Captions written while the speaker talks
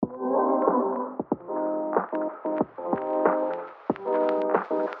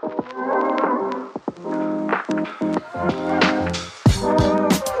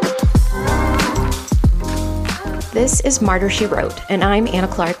This is Martyr, She Wrote, and I'm Anna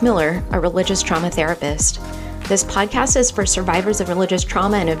Clark Miller, a religious trauma therapist. This podcast is for survivors of religious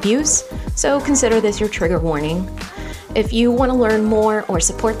trauma and abuse, so consider this your trigger warning. If you want to learn more or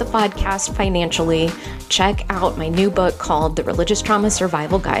support the podcast financially, check out my new book called The Religious Trauma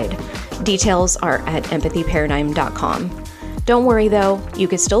Survival Guide. Details are at empathiparadigm.com. Don't worry though, you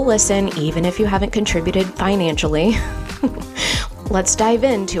can still listen even if you haven't contributed financially. Let's dive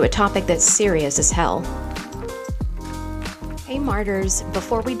into a topic that's serious as hell. Hey Martyrs,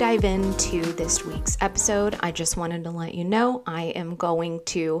 before we dive into this week's episode, I just wanted to let you know I am going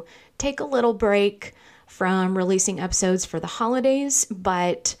to take a little break from releasing episodes for the holidays,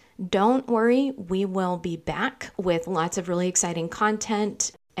 but don't worry, we will be back with lots of really exciting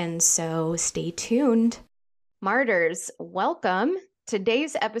content, and so stay tuned. Martyrs, welcome.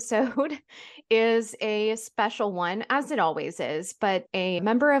 Today's episode is a special one, as it always is, but a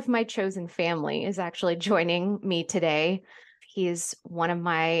member of my chosen family is actually joining me today. He's one of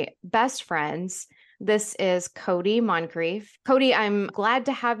my best friends. This is Cody Moncrief. Cody, I'm glad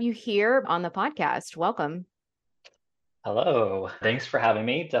to have you here on the podcast. Welcome. Hello. Thanks for having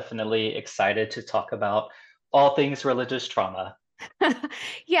me. Definitely excited to talk about all things religious trauma.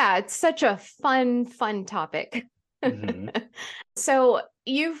 Yeah, it's such a fun topic. Mm-hmm. So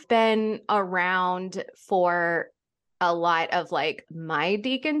you've been around for a lot of like my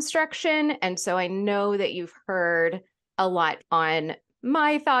deconstruction. And so I know that you've heard a lot on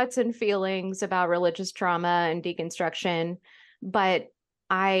my thoughts and feelings about religious trauma and deconstruction, but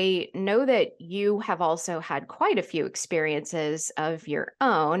I know that you have also had quite a few experiences of your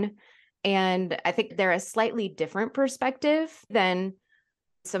own, and I think they're a slightly different perspective than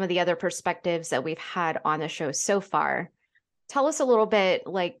some of the other perspectives that we've had on the show so far. Tell us a little bit,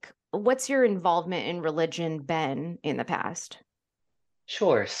 like, what's your involvement in religion been in the past?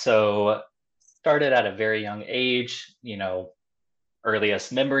 Sure. So started at a very young age,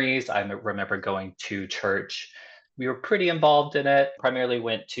 earliest memories. I remember going to church. We were pretty involved in it, primarily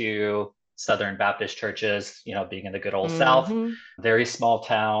went to Southern Baptist churches, being in the good old South. Mm-hmm. Very small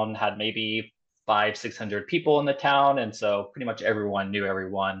town, had maybe 500-600 people in the town. And so pretty much everyone knew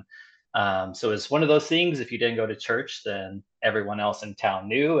everyone. So it's one of those things, if you didn't go to church, then everyone else in town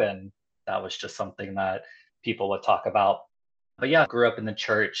knew. And that was just something that people would talk about. But yeah, grew up in the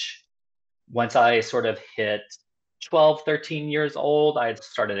church. Once I sort of hit 12, 13 years old, I had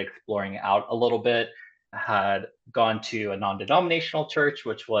started exploring out a little bit. I had gone to a non-denominational church,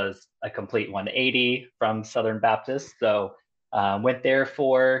 which was a complete 180 from Southern Baptist. So went there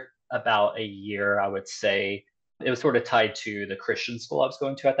for about a year, I would say. It was sort of tied to the Christian school I was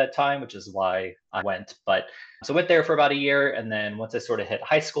going to at that time, which is why I went. But so went there for about a year. And then once I sort of hit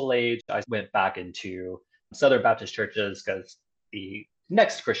high school age, I went back into Southern Baptist churches because the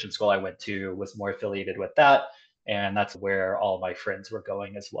next Christian school I went to was more affiliated with that. And that's where all my friends were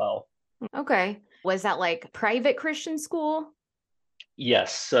going as well. Okay. Was that like private Christian school?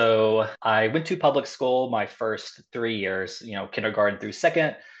 Yes. So I went to public school my first 3 years, kindergarten through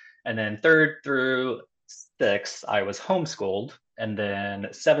second. And then third through sixth, I was homeschooled. And then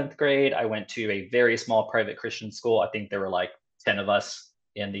seventh grade, I went to a very small private Christian school. I think there were like 10 of us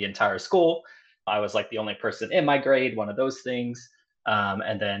in the entire school. I was like the only person in my grade, one of those things.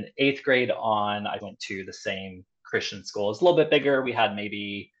 And then eighth grade on, I went to the same Christian school. It's a little bit bigger. We had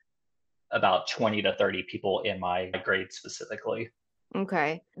maybe about 20 to 30 people in my grade specifically.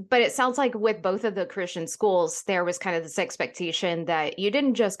 Okay. But it sounds like with both of the Christian schools, there was kind of this expectation that you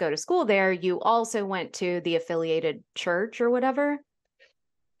didn't just go to school there, you also went to the affiliated church or whatever.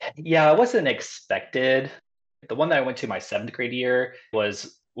 Yeah, it wasn't expected. The one that I went to my seventh grade year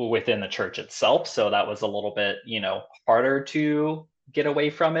was within the church itself. So that was a little bit, harder to get away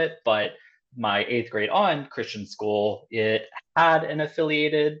from it. But my eighth grade on Christian school, it had an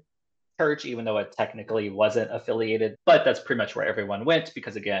affiliated church, even though it technically wasn't affiliated. But that's pretty much where everyone went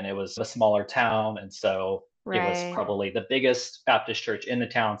because, again, it was a smaller town. And so it was Right. probably the biggest Baptist church in the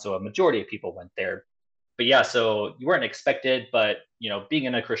town. So a majority of people went there. But yeah, so you weren't expected, but being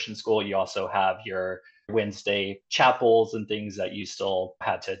in a Christian school, you also have your Wednesday chapels and things that you still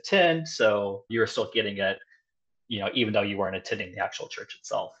had to attend. So you were still getting it, even though you weren't attending the actual church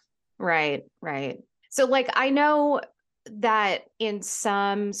itself. Right. So like I know that in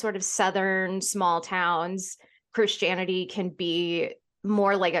some sort of southern small towns, Christianity can be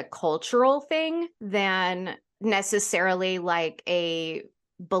more like a cultural thing than necessarily like a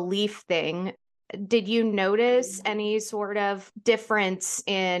belief thing. Did you notice any sort of difference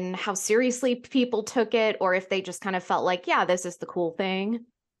in how seriously people took it, or if they just kind of felt like, yeah, this is the cool thing?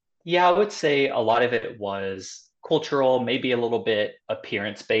 Yeah, I would say a lot of it was cultural, maybe a little bit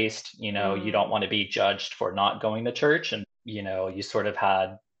appearance based. You don't Mm, want to be judged for not going to church, and you sort of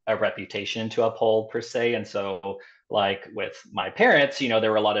had a reputation to uphold per se. And so, like with my parents,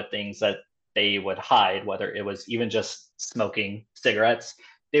 there were a lot of things that they would hide, whether it was even just smoking cigarettes.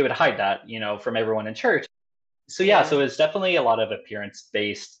 They would hide that, from everyone in church. So yeah, yeah. so it's definitely a lot of appearance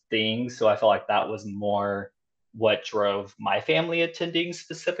based things. So I felt like that was more what drove my family attending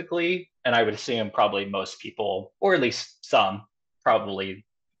specifically. And I would assume probably most people, or at least some, probably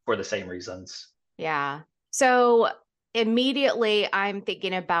for the same reasons. Yeah. So immediately I'm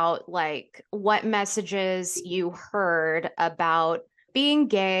thinking about like what messages you heard about being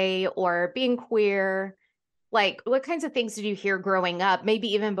gay or being queer. Like what kinds of things did you hear growing up,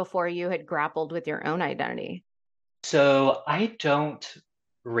 maybe even before you had grappled with your own identity? So I don't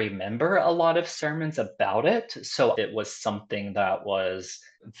remember a lot of sermons about it. So it was something that was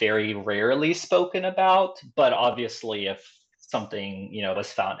very rarely spoken about. But obviously, if something,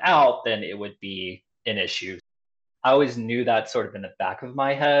 was found out, then it would be an issue. I always knew that sort of in the back of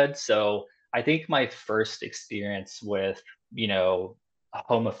my head. So I think my first experience with, you know,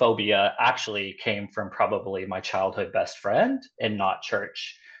 homophobia actually came from probably my childhood best friend and not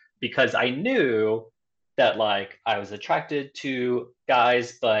church, because I knew that like I was attracted to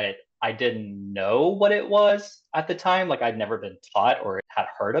guys, but I didn't know what it was at the time. Like I'd never been taught or had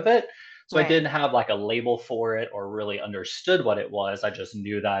heard of it. So I Right. didn't have like a label for it or really understood what it was. I just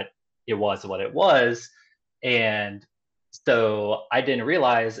knew that it was what it was. And so I didn't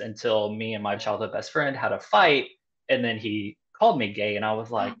realize until me and my childhood best friend had a fight, and then he called me gay, and I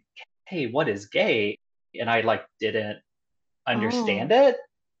was like, "Hey, what is gay?" And I like didn't understand Oh, it.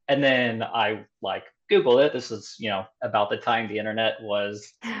 And then I like Googled it. This was, about the time the internet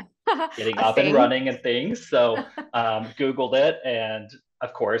was getting a up and thing. running and things. So Googled it, and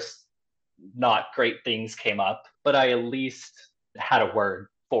of course, not great things came up, but I at least had a word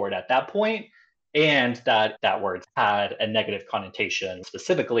for it at that point, and that word had a negative connotation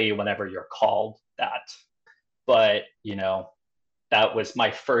specifically whenever you're called that. But that was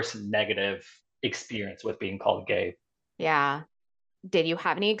my first negative experience with being called gay. Yeah. Did you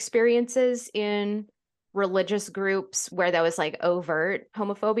have any experiences in religious groups where that was like overt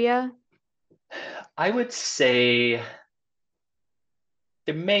homophobia? I would say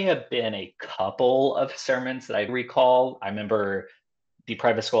there may have been a couple of sermons that I recall. I remember the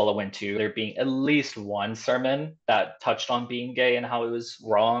private school I went to, there being at least one sermon that touched on being gay and how it was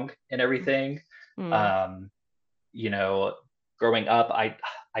wrong and everything. Mm. Um, you know, growing up, I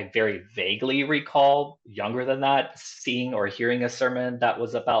very vaguely recall younger than that seeing or hearing a sermon that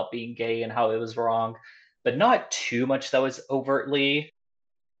was about being gay and how it was wrong, but not too much that was overtly.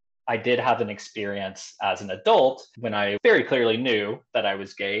 I did have an experience as an adult when I very clearly knew that I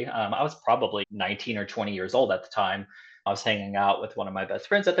was gay. I was probably 19 or 20 years old at the time. I was hanging out with one of my best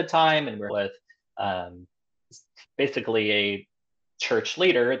friends at the time, and we were with um, basically a church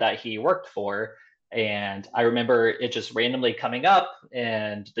leader that he worked for. And I remember it just randomly coming up,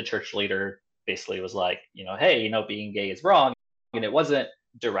 and the church leader basically was like, hey, being gay is wrong. And it wasn't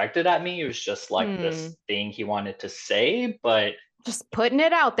directed at me, it was just like Hmm. this thing he wanted to say. But Just putting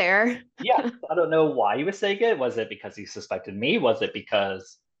it out there. yeah, I don't know why he was saying it. Was it because he suspected me? Was it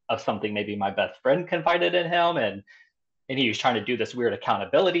because of something maybe my best friend confided in him, and he was trying to do this weird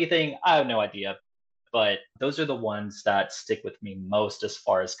accountability thing? I have no idea. But those are the ones that stick with me most as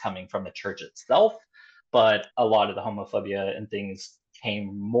far as coming from the church itself. But a lot of the homophobia and things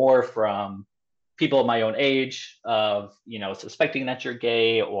came more from people of my own age of, suspecting that you're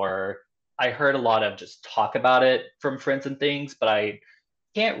gay, or I heard a lot of just talk about it from friends and things, but I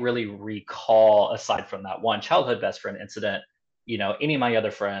can't really recall, aside from that one childhood best friend incident, any of my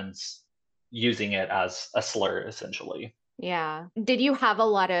other friends using it as a slur, essentially. Yeah. Did you have a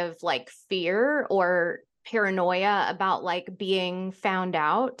lot of like fear or paranoia about like being found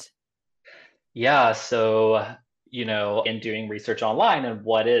out? Yeah, so in doing research online and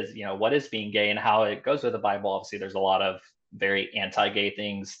what is being gay and how it goes with the Bible, obviously there's a lot of very anti-gay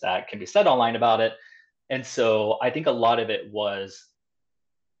things that can be said online about it. And so I think a lot of it was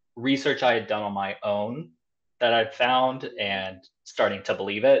research I had done on my own that I'd found and starting to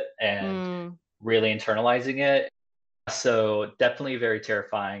believe it and Mm, really internalizing it. So definitely very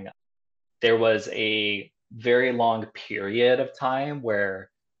terrifying. There was a very long period of time where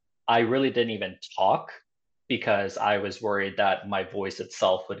I really didn't even talk because I was worried that my voice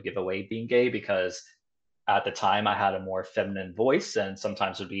itself would give away being gay, because at the time I had a more feminine voice and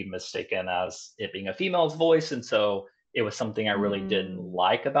sometimes would be mistaken as it being a female's voice. And so it was something I really didn't mm,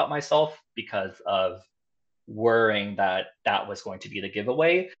 like about myself because of worrying that that was going to be the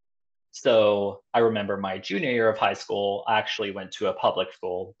giveaway. So I remember my junior year of high school, I actually went to a public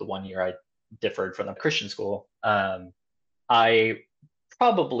school. The one year I differed from the Christian school. I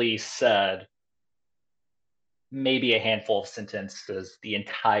probably said maybe a handful of sentences the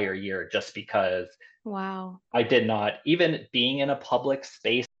entire year just because Wow. I did not, even being in a public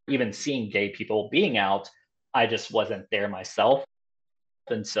space, even seeing gay people being out, I just wasn't there myself.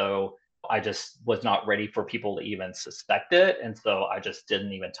 And so I just was not ready for people to even suspect it. And so I just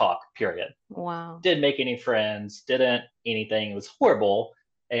didn't even talk, period. Wow. Didn't make any friends, didn't anything. It was horrible.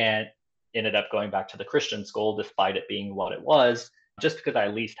 And ended up going back to the Christian school despite it being what it was, just because I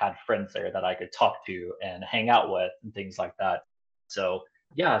at least had friends there that I could talk to and hang out with and things like that. So,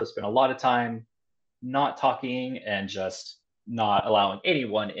 yeah, I spent a lot of time not talking and just not allowing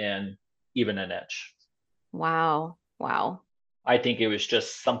anyone in, even an inch. Wow. Wow. I think it was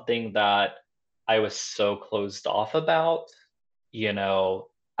just something that I was so closed off about, you know,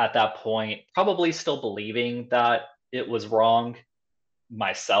 at that point, probably still believing that it was wrong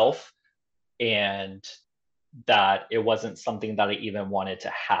myself and that it wasn't something that I even wanted to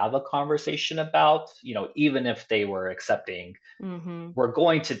have a conversation about, even if they were accepting, Mm-hmm. were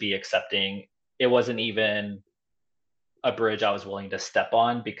going to be accepting, it wasn't even a bridge I was willing to step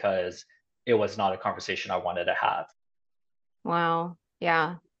on because it was not a conversation I wanted to have. Wow.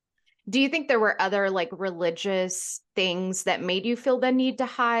 Yeah. Do you think there were other like religious things that made you feel the need to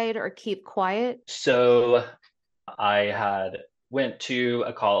hide or keep quiet? So I had went to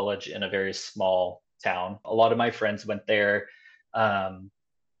a college in a very small town. A lot of my friends went there. Um,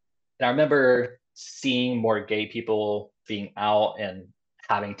 and I remember seeing more gay people being out and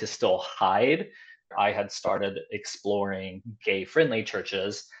having to still hide. I had started exploring gay friendly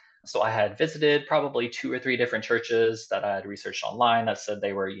churches. So I had visited probably two or three different churches that I had researched online that said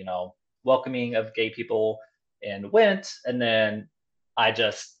they were, welcoming of gay people and went. And then I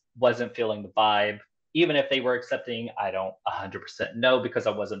just wasn't feeling the vibe. Even if they were accepting, I don't 100% know because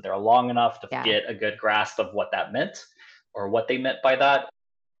I wasn't there long enough to Yeah. get a good grasp of what that meant or what they meant by that.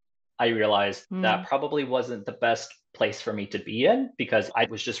 I realized that Mm. probably wasn't the best place for me to be in because I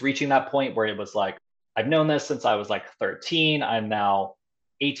was just reaching that point where it was like, I've known this since I was like 13. I'm now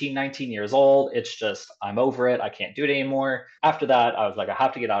 18, 19 years old. It's just, I'm over it. I can't do it anymore. After that, I was like, I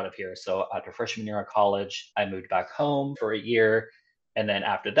have to get out of here. So after freshman year of college, I moved back home for a year. And then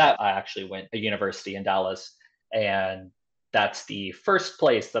after that, I actually went to university in Dallas. And that's the first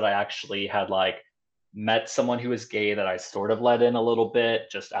place that I actually had like met someone who was gay that I sort of let in a little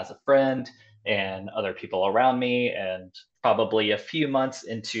bit just as a friend and other people around me. And probably a few months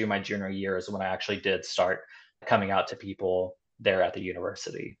into my junior year is when I actually did start coming out to people there at the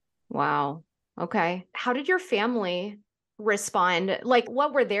university. Wow. Okay. How did your family respond? Like,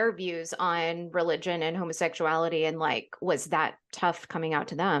 what were their views on religion and homosexuality? And like, was that tough coming out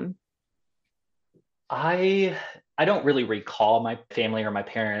to them? I I don't really recall my family or my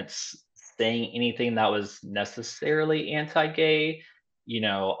parents saying anything that was necessarily anti-gay.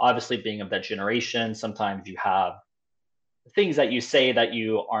 Obviously being of that generation, sometimes you have things that you say that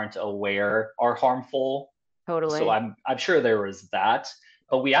you aren't aware are harmful. So Totally. I'm sure there was that.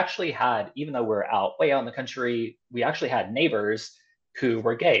 But we actually had, even though we're out way out in the country, we actually had neighbors who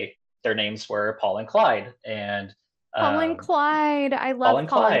were gay. Their names were Paul and Clyde, and Paul and um, Clyde. I Paul love and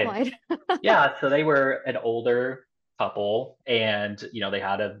Paul and Clyde. Clyde. Yeah, so they were an older couple, and they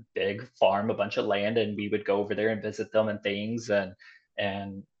had a big farm, a bunch of land, and we would go over there and visit them and things.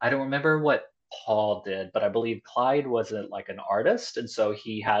 And I don't remember what Paul did, but I believe Clyde wasn't like an artist, and so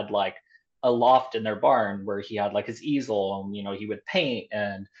he had like a loft in their barn where he had like his easel, and he would paint.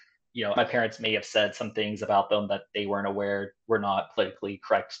 And my parents may have said some things about them that they weren't aware were not politically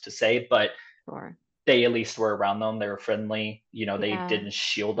correct to say, but Sure. they at least were around them. They were friendly. They Yeah. didn't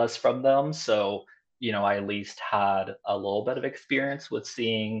shield us from them. So, I at least had a little bit of experience with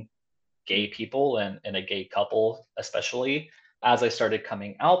seeing gay people and a gay couple, especially. As I started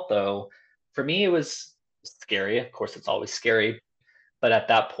coming out, though, for me, it was scary. Of course, it's always scary. But at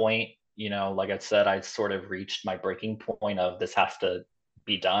that point, like I said, I sort of reached my breaking point of this has to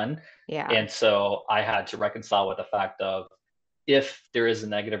be done. Yeah. And so I had to reconcile with the fact of if there is a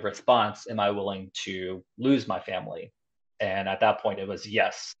negative response, am I willing to lose my family? And at that point, it was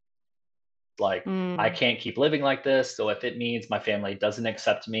yes. Like, I Mm. can't keep living like this. So if it means my family doesn't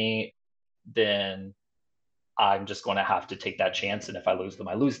accept me, then I'm just going to have to take that chance. And if I lose them,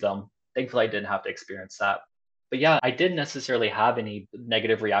 I lose them. Thankfully, I didn't have to experience that. But yeah, I didn't necessarily have any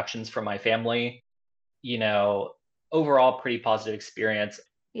negative reactions from my family. You know, Overall, pretty positive experience.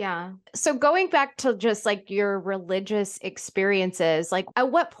 Yeah. So going back to just like your religious experiences, like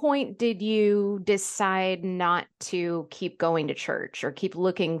at what point did you decide not to keep going to church or keep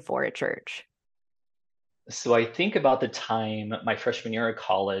looking for a church? So I think about the time my freshman year of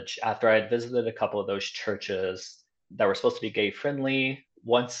college, after I had visited a couple of those churches that were supposed to be gay friendly.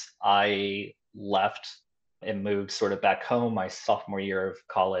 Once I left and moved sort of back home my sophomore year of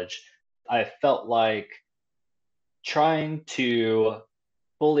college, I felt like trying to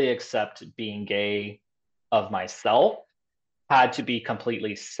fully accept being gay of myself had to be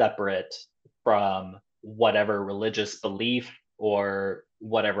completely separate from whatever religious belief or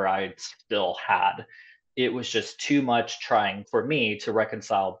whatever I still had. It was just too much trying for me to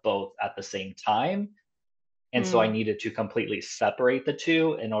reconcile both at the same time. And so I Hmm. needed to completely separate the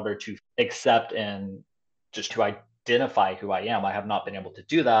two in order to accept and just to identify who I am. I have not been able to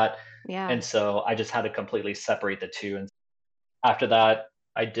do that. Yeah. And so I just had to completely separate the two. And after that,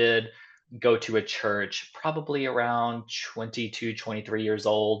 I did go to a church probably around 22, 23 years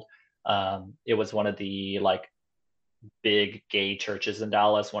old. It was one of the like big gay churches in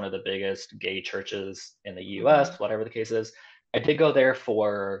Dallas, one of the biggest gay churches in the Hmm. US, whatever the case is. I did go there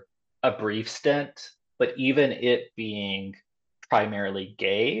for a brief stint, but even it being primarily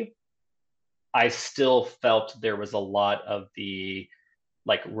gay, I still felt there was a lot of the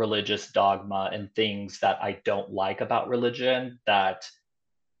like religious dogma and things that I don't like about religion that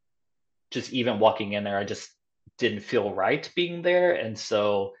just even walking in there, I just didn't feel right being there. And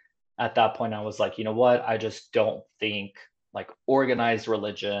so at that point, I was like, you know what? I just don't think like organized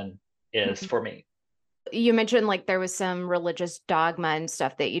religion is for me. You mentioned like there was some religious dogma and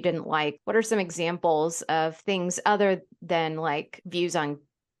stuff that you didn't like. What are some examples of things other than like views on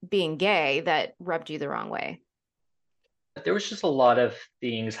being gay that rubbed you the wrong way? There was just a lot of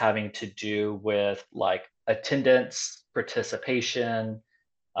things having to do with like attendance, participation,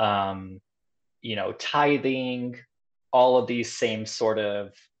 um, tithing, all of these same sort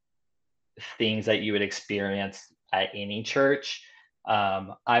of things that you would experience at any church.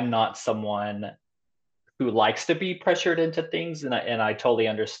 I'm not someone who likes to be pressured into things, and I totally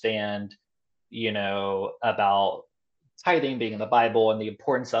understand, about tithing being in the Bible and the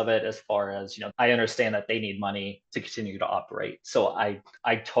importance of it as far as, I understand that they need money to continue to operate. So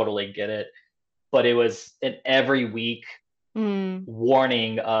I totally get it. But it was an every week Mm,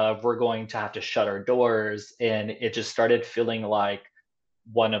 warning of we're going to have to shut our doors. And it just started feeling like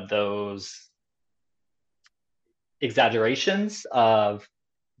one of those exaggerations of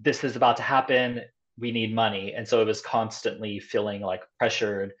this is about to happen, we need money. And so it was constantly feeling like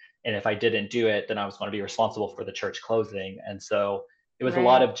pressured. And if I didn't do it, then I was going to be responsible for the church closing. And so it was a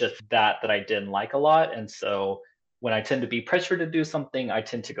lot right. of just that I didn't like a lot. And so when I tend to be pressured to do something, I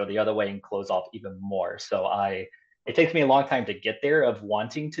tend to go the other way and close off even more. So it takes me a long time to get there of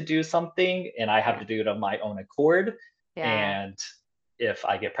wanting to do something, and I have Yeah. to do it on my own accord. Yeah. And if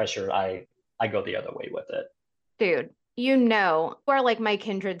I get pressured, I go the other way with it. Dude, you are like my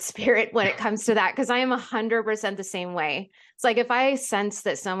kindred spirit when it comes to that because I am 100% the same way. It's like if I sense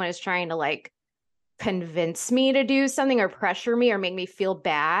that someone is trying to like convince me to do something or pressure me or make me feel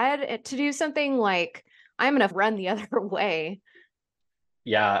bad to do something, like I'm gonna run the other way.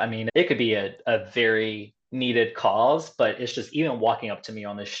 Yeah, I mean, it could be a very needed cause, but it's just even walking up to me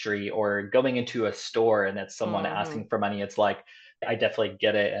on the street or going into a store and it's someone Hmm. asking for money, it's like, I definitely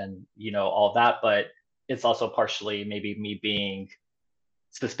get it and, all that, but it's also partially maybe me being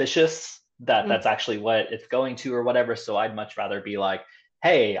suspicious that that's actually what it's going to or whatever. So I'd much rather be like,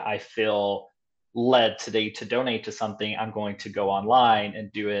 hey, I feel led today to donate to something. I'm going to go online and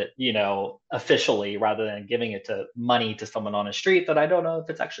do it, officially rather than giving it to money to someone on the street that I don't know if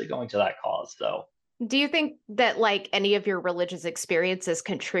it's actually going to that cause. So Do you think that like any of your religious experiences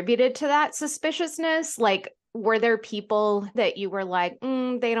contributed to that suspiciousness? Like, were there people that you were like,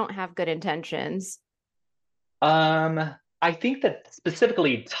 they don't have good intentions? I think that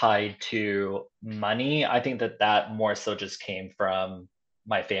specifically tied to money, I think that more so just came from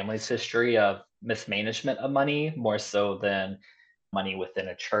my family's history of mismanagement of money more so than money within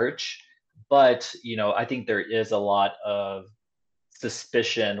a church. But, I think there is a lot of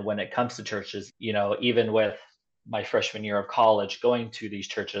suspicion when it comes to churches, even with my freshman year of college, going to these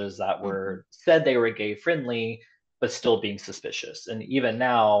churches that Hmm. were said they were gay friendly, but still being suspicious. And even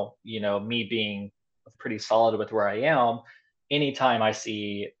now, me being pretty solid with where I am, anytime I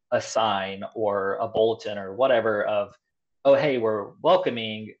see a sign or a bulletin or whatever of, oh, hey, we're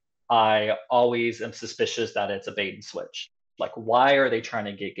welcoming, I always am suspicious that it's a bait and switch. Like, why are they trying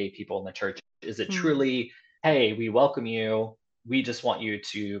to get gay people in the church? Is it Mm. truly, hey, we welcome you, we just want you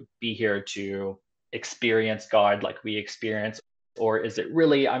to be here to experience God like we experience? Or is it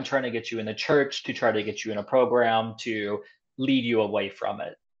really, I'm trying to get you in the church to try to get you in a program to lead you away from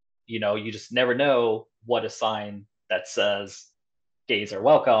it? You just never know what a sign that says gays are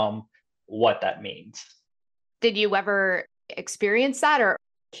welcome, what that means. Did you ever experience that or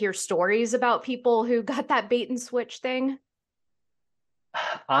hear stories about people who got that bait and switch thing?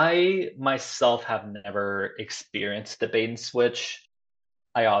 I myself have never experienced the bait and switch.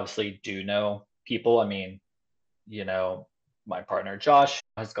 I obviously do know people. I mean, you know, my partner Josh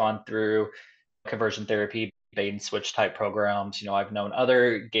has gone through conversion therapy, bait and switch type programs. I've known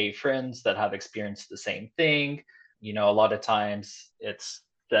other gay friends that have experienced the same thing. A lot of times it's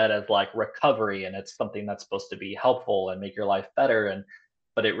said as like recovery and it's something that's supposed to be helpful and make your life better.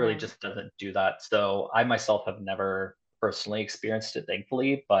 But it really Right. just doesn't do that. So I myself have never personally experienced it,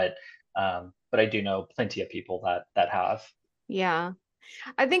 thankfully, but I do know plenty of people that have. Yeah.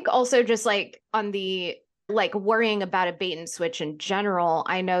 I think also just like on the like worrying about a bait and switch in general,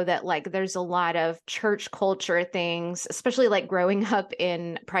 I know that like there's a lot of church culture things, especially like growing up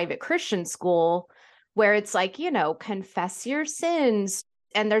in private Christian school, where it's like, confess your sins.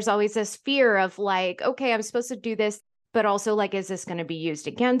 And there's always this fear of like, okay, I'm supposed to do this, but also like, is this going to be used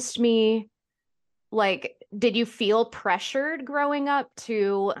against me? Like, did you feel pressured growing up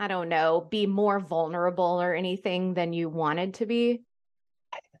to, I don't know, be more vulnerable or anything than you wanted to be?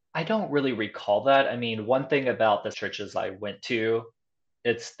 I don't really recall that. I mean, one thing about the churches I went to,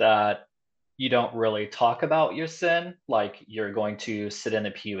 it's that you don't really talk about your sin. Like you're going to sit in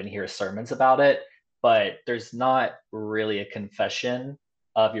a pew and hear sermons about it, but there's not really a confession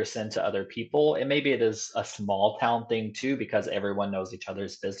of your sin to other people. And maybe it is a small town thing too, because everyone knows each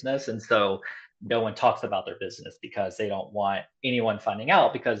other's business. And so no one talks about their business because they don't want anyone finding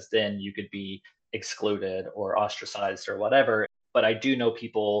out, because then you could be excluded or ostracized or whatever. But I do know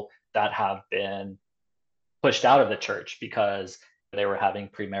people that have been pushed out of the church because they were having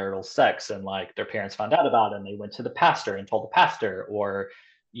premarital sex and like their parents found out about it and they went to the pastor and told the pastor, or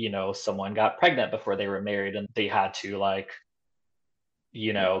someone got pregnant before they were married and they had to like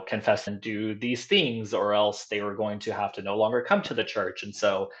confess and do these things, or else they were going to have to no longer come to the church. And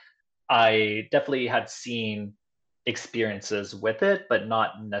so I definitely had seen experiences with it, but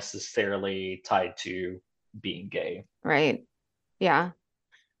not necessarily tied to being gay. Right. Yeah.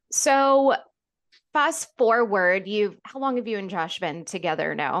 So fast forward, how long have you and Josh been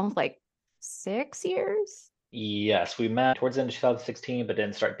together now? Like 6 years? Yes, we met towards the end of 2016, but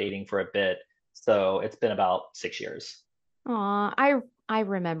didn't start dating for a bit. So it's been about 6 years. Aw, I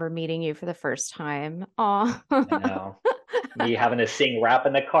remember meeting you for the first time. Aw. I know. Me having to sing rap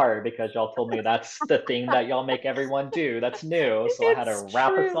in the car because y'all told me that's the thing that y'all make everyone do. That's new. So I had to It's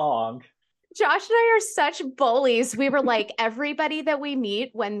rap a true. song. Josh and I are such bullies. We were like, everybody that we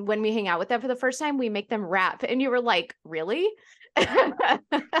meet when we hang out with them for the first time, we make them rap. And you were like, really? But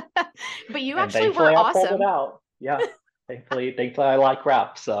you And actually were thankfully I pulled it awesome. out. Yeah. Thankfully I like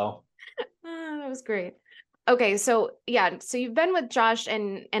rap. So That was great. Okay, so yeah, so you've been with Josh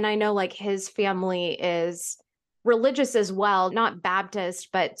and I know like his family is religious as well, not Baptist,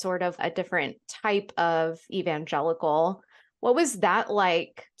 but sort of a different type of evangelical. What was that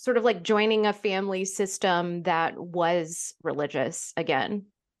like? Sort of like joining a family system that was religious again.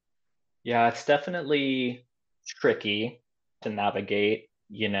 yeah, it's definitely tricky to navigate.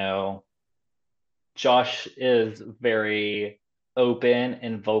 Josh is very open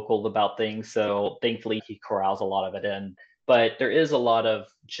and vocal about things, so thankfully he corrals a lot of it in. But there is a lot of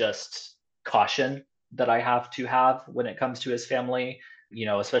just caution that I have to have when it comes to his family,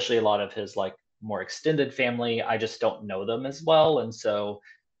 especially a lot of his like more extended family. I just don't know them as well. And so,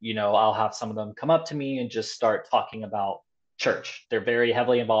 I'll have some of them come up to me and just start talking about church. They're very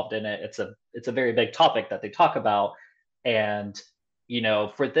heavily involved in it. It's a very big topic that they talk about. And,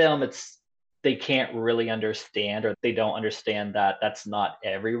 for them they can't really understand, or they don't understand that that's not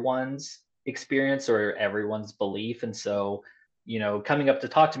everyone's experience or everyone's belief. And so, coming up to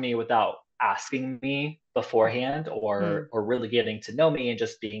talk to me without asking me beforehand, or Mm. or really getting to know me and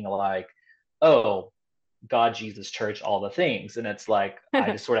just being like, oh, God, Jesus, church, all the things. And it's like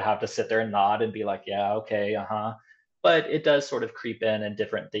I just sort of have to sit there and nod and be like, yeah, okay, uh-huh. But it does sort of creep in and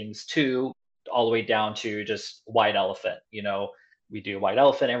different things too, all the way down to just white elephant. We do white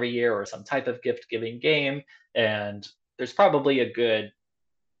elephant every year or some type of gift giving game. And there's probably a good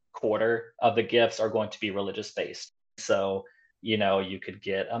quarter of the gifts are going to be religious based. So, you could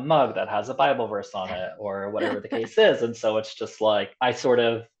get a mug that has a Bible verse on it or whatever the case is. And so it's just like, I sort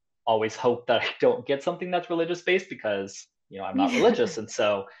of always hope that I don't get something that's religious based because, I'm not Yeah. religious. And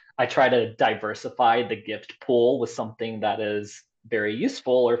so I try to diversify the gift pool with something that is very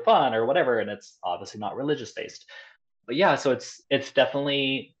useful or fun or whatever. And it's obviously not religious based. But yeah, so it's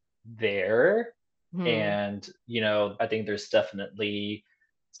definitely there. Hmm. And, I think there's definitely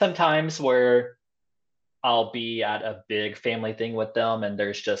sometimes where I'll be at a big family thing with them, and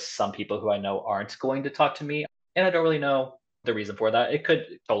there's just some people who I know aren't going to talk to me. And I don't really know the reason for that. It could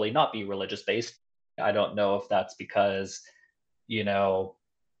totally not be religious based. I don't know if that's because, you know,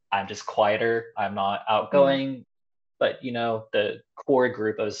 I'm just quieter, I'm not Hmm. outgoing. But, the core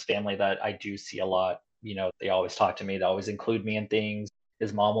group of his family that I do see a lot, they always talk to me, they always include me in things.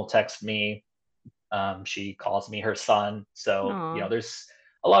 His mom will text me. She calls me her son. So, Aw. there's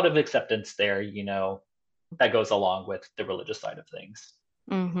a lot of acceptance there, that goes along with the religious side of things.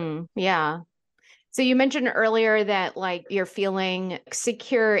 Mm-hmm. Yeah. So you mentioned earlier that like you're feeling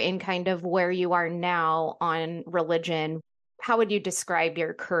secure in kind of where you are now on religion. How would you describe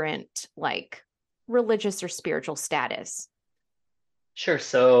your current like religious or spiritual status? Sure.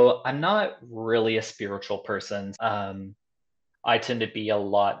 So I'm not really a spiritual person. I tend to be a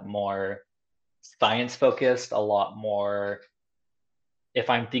lot more science focused, a lot more if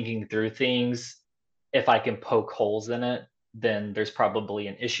I'm thinking through things, if I can poke holes in it, then there's probably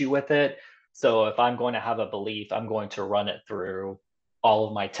an issue with it. So if I'm going to have a belief, I'm going to run it through all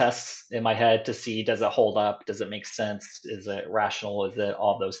of my tests in my head to see, does it hold up? Does it make sense? Is it rational? Is it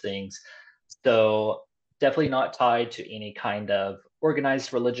all those things? So definitely not tied to any kind of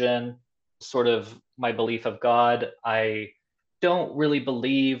organized religion, sort of my belief of God. I don't really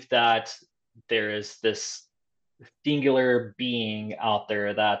believe that there is this singular being out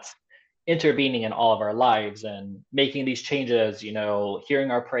there that's intervening in all of our lives and making these changes,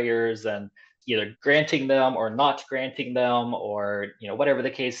 hearing our prayers and either granting them or not granting them, or, whatever the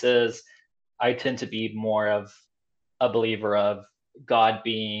case is. I tend to be more of a believer of God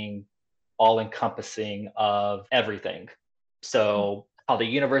being all encompassing of everything. So, how the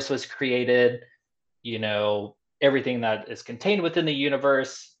universe was created, everything that is contained within the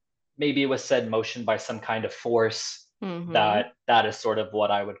universe, maybe it was set in motion by some kind of force. Mm-hmm. That is sort of what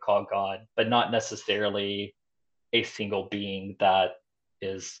I would call God, but not necessarily a single being that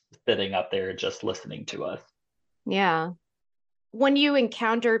is sitting up there just listening to us. Yeah. When you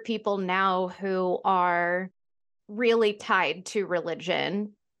encounter people now who are really tied to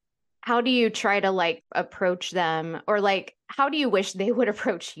religion, how do you try to like approach them or like how do you wish they would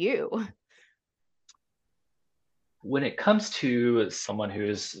approach you? When it comes to someone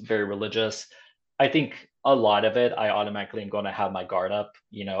who's very religious, I think a lot of it, I automatically am going to have my guard up.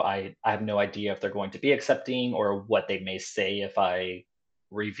 I have no idea if they're going to be accepting or what they may say if I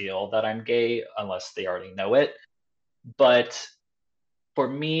reveal that I'm gay, unless they already know it. But for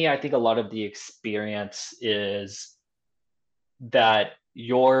me, I think a lot of the experience is that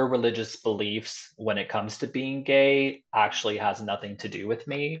your religious beliefs when it comes to being gay actually has nothing to do with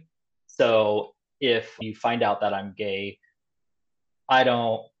me. So if you find out that I'm gay, I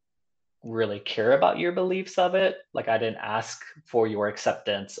don't really care about your beliefs of it. Like I didn't ask for your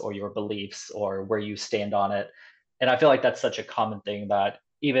acceptance or your beliefs or where you stand on it. And I feel like that's such a common thing that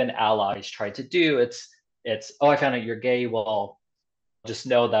even allies try to do. It's oh, I found out you're gay. Well, just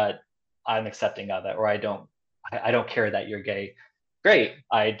know that I'm accepting of it, or I don't care that you're gay. Great.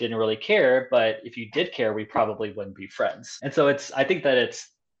 I didn't really care, but if you did care, we probably wouldn't be friends. And so I think that it's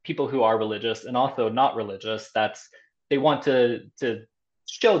people who are religious and also not religious, they want to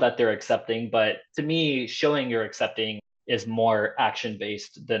show that they're accepting, but to me, showing you're accepting is more action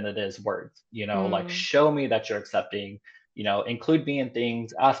based than it is words. Like Mm, show me that you're accepting, include me in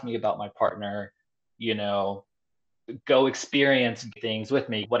things, ask me about my partner, you know, go experience things with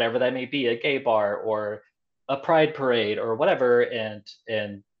me, whatever that may be, a gay bar or a pride parade or whatever,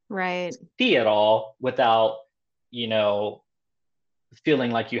 and right. see it all without, you know,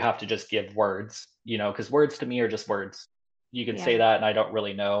 feeling like you have to just give words, because words to me are just words. You can say Yeah. that, and I don't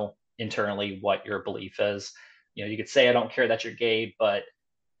really know internally what your belief is. You could say I don't care that you're gay, but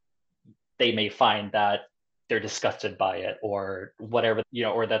they may find that they're disgusted by it or whatever,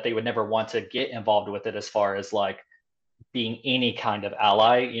 or that they would never want to get involved with it as far as like being any kind of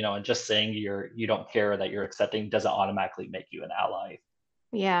ally, and just saying you don't care that you're accepting doesn't automatically make you an ally.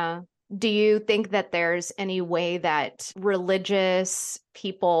 Yeah. Do you think that there's any way that religious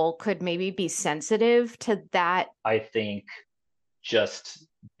people could maybe be sensitive to that? I think just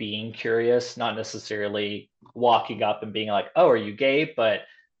being curious, not necessarily walking up and being like, "Oh, are you gay?" but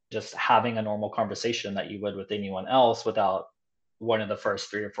just having a normal conversation that you would with anyone else without one of the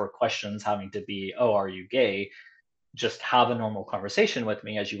first three or four questions having to be, "Oh, are you gay?" Just have a normal conversation with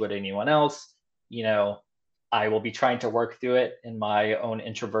me as you would anyone else. You know, I will be trying to work through it in my own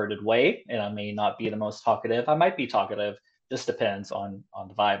introverted way, and I may not be the most talkative. I might be talkative, just depends on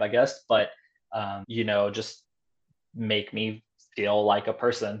the vibe, I guess. But just make me feel like a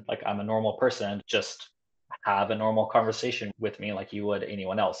person, like I'm a normal person. Just have a normal conversation with me like you would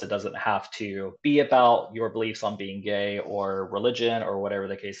anyone else. It doesn't have to be about your beliefs on being gay or religion or whatever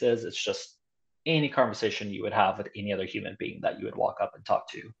the case is. It's just any conversation you would have with any other human being that you would walk up and talk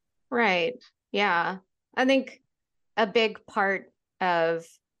to. Right. Yeah. I think a big part of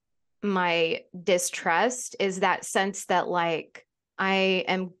my distrust is that sense that like I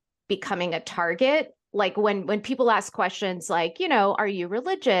am becoming a target. Like when people ask questions like, are you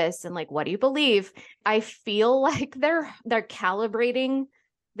religious and like what do you believe? I feel like they're calibrating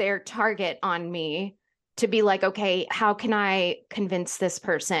their target on me to be like, okay, how can I convince this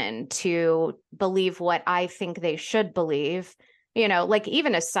person to believe what I think they should believe? Like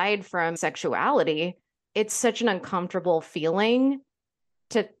even aside from sexuality, it's such an uncomfortable feeling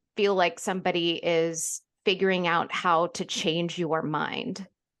to feel like somebody is figuring out how to change your mind.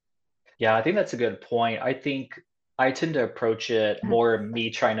 Yeah, I think that's a good point. I think I tend to approach it more me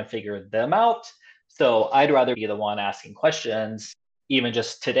trying to figure them out. So I'd rather be the one asking questions. Even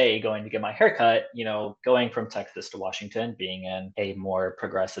just today, going to get my haircut, going from Texas to Washington, being in a more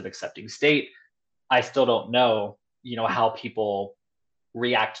progressive, accepting state, I still don't know, how people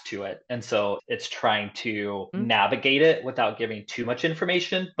react to it. And so it's trying to navigate it without giving too much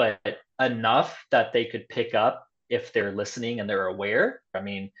information, but enough that they could pick up if they're listening and they're aware. I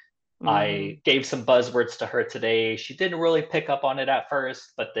mean, I Mm, gave some buzzwords to her today. She didn't really pick up on it at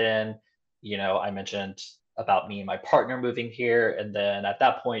first, but then, I mentioned about me and my partner moving here. And then at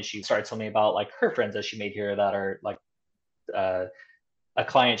that point, she started telling me about like her friends that she made here that are like uh, a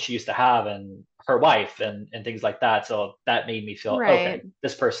client she used to have and her wife and things like that. So that made me feel right, okay,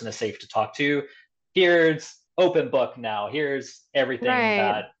 this person is safe to talk to. Here's open book now. Here's everything right,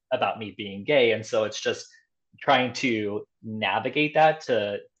 that about me being gay. And so it's just trying to navigate that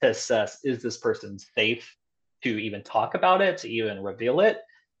to assess, is this person safe to even talk about it, to even reveal it?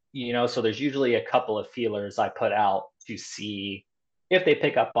 So there's usually a couple of feelers I put out to see if they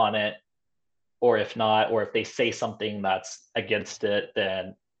pick up on it, or if not, or if they say something that's against it,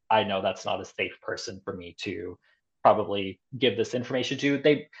 then I know that's not a safe person for me to probably give this information to.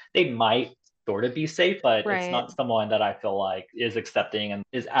 They might sort of be safe, but it's right, not someone that I feel like is accepting and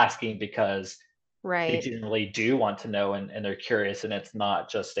is asking because they right. genuinely do want to know, and they're curious, and it's not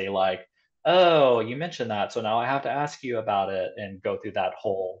just a like, oh, you mentioned that, so now I have to ask you about it and go through that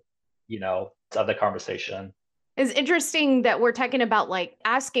whole, of the conversation. It's interesting that we're talking about like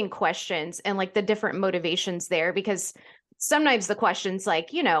asking questions and like the different motivations there because sometimes the questions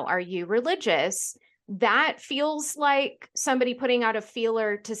like, are you religious? That feels like somebody putting out a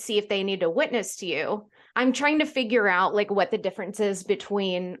feeler to see if they need to witness to you. I'm trying to figure out like what the difference is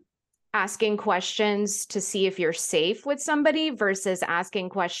between asking questions to see if you're safe with somebody versus asking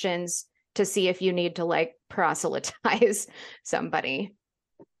questions to see if you need to like proselytize somebody.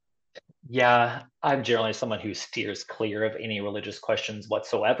 Yeah, I'm generally someone who steers clear of any religious questions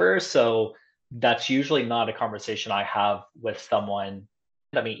whatsoever. So that's usually not a conversation I have with someone.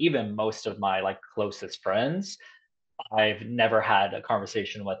 I mean, even most of my like closest friends, I've never had a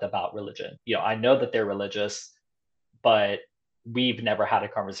conversation with about religion. I know that they're religious, but we've never had a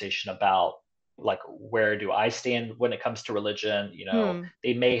conversation about like where do I stand when it comes to religion. Hmm.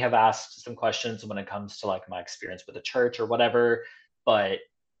 They may have asked some questions when it comes to like my experience with the church or whatever, but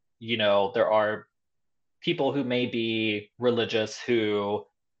there are people who may be religious who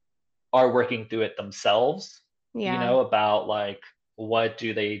are working through it themselves, Yeah. about like what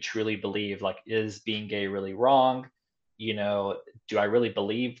do they truly believe? Like, is being gay really wrong? You know, do I really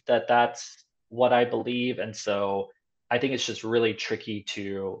believe that that's what I believe? And so I think it's just really tricky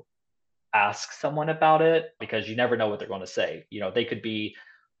to ask someone about it because you never know what they're going to say. They could be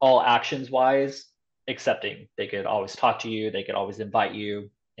all actions wise accepting. They could always talk to you, they could always invite you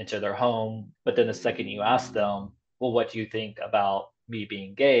into their home. But then the second you ask them, well, what do you think about me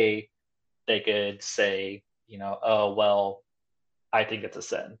being gay? They could say, oh, well, I think it's a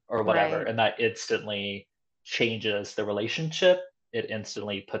sin or whatever. Right. And that instantly changes the relationship. It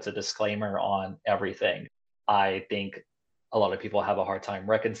instantly puts a disclaimer on everything. I think a lot of people have a hard time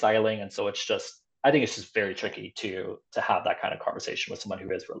reconciling. And so I think it's just very tricky to have that kind of conversation with someone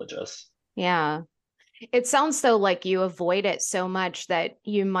who is religious. Yeah. It sounds though like you avoid it so much that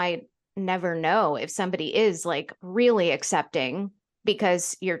you might never know if somebody is like really accepting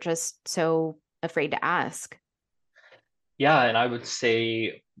because you're just so afraid to ask. Yeah, and I would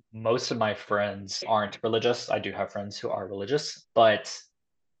say most of my friends aren't religious. I do have friends who are religious, but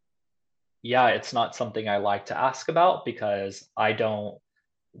yeah, it's not something I like to ask about because I don't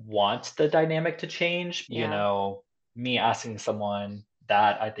want the dynamic to change. Yeah. Me asking someone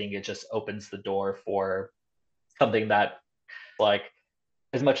that, I think it just opens the door for something that, like,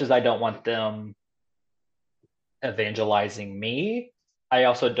 as much as I don't want them evangelizing me, I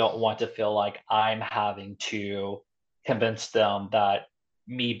also don't want to feel like I'm having to convince them that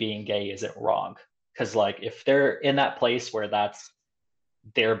me being gay isn't wrong. Because, like, if they're in that place where that's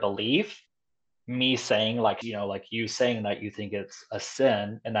their belief, me saying, like, like you saying that you think it's a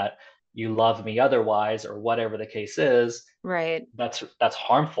sin and that you love me otherwise, or whatever the case is, Right. that's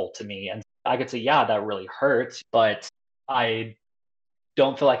harmful to me. And I could say, yeah, that really hurts, but I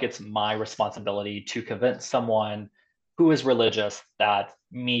don't feel like it's my responsibility to convince someone who is religious that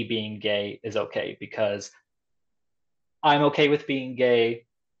me being gay is okay, because I'm okay with being gay.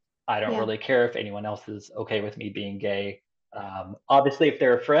 I don't Yeah. really care if anyone else is okay with me being gay. Obviously, if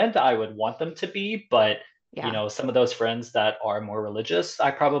they're a friend, I would want them to be, but Yeah. some of those friends that are more religious,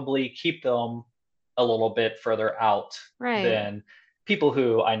 I probably keep them a little bit further out Right. than people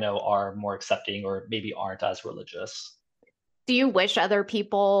who I know are more accepting or maybe aren't as religious. Do you wish other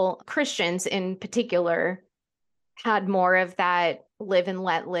people, Christians in particular, had more of that live and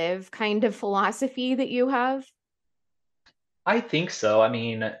let live kind of philosophy that you have? I think so. I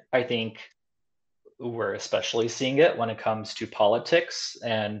mean, I think we're especially seeing it when it comes to politics.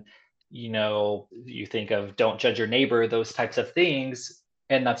 And you think of don't judge your neighbor, those types of things,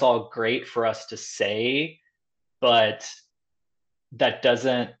 and that's all great for us to say, but that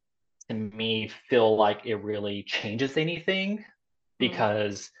doesn't, to me, feel like it really changes anything, Mm,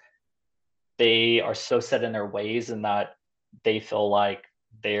 because they are so set in their ways and that they feel like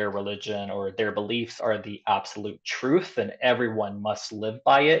their religion or their beliefs are the absolute truth and everyone must live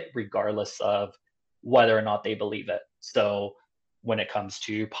by it regardless of whether or not they believe it. So when it comes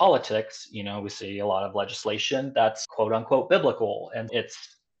to politics, we see a lot of legislation that's quote unquote biblical, and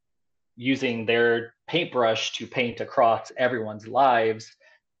it's using their paintbrush to paint across everyone's lives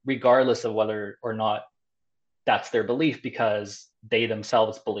regardless of whether or not that's their belief, because they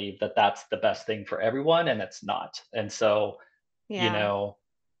themselves believe that that's the best thing for everyone and it's not. And so, you yeah. know,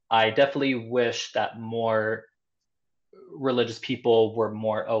 I definitely wish that more religious people were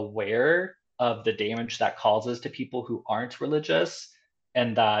more aware of the damage that causes to people who aren't religious,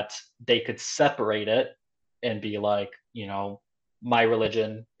 and that they could separate it and be like, my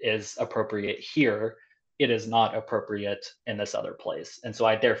religion is appropriate here. It is not appropriate in this other place. And so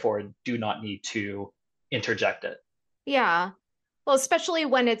I therefore do not need to interject it. Yeah. Well, especially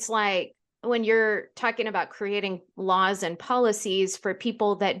when it's like when you're talking about creating laws and policies for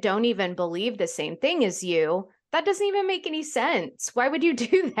people that don't even believe the same thing as you, that doesn't even make any sense. Why would you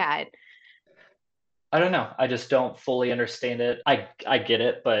do that? I don't know. I just don't fully understand it. I get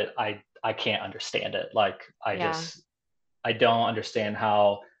it, but I can't understand it. Like, Yeah. I don't understand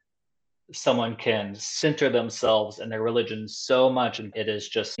how someone can center themselves in their religion so much and it is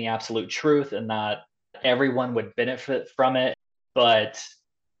just the absolute truth and that everyone would benefit from it, but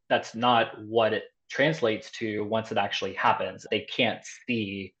that's not what it translates to once it actually happens. They can't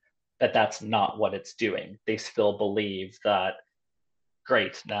see that that's not what it's doing. They still believe that,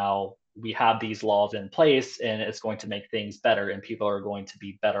 great, now we have these laws in place and it's going to make things better and people are going to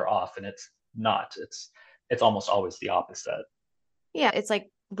be better off, and it's not. It's almost always the opposite. Yeah. It's like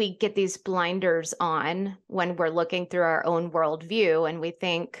we get these blinders on when we're looking through our own worldview and we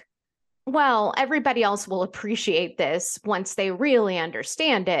think, well, everybody else will appreciate this once they really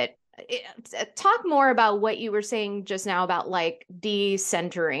understand it. Talk more about what you were saying just now about like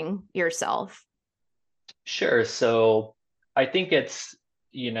decentering yourself. Sure. So I think it's,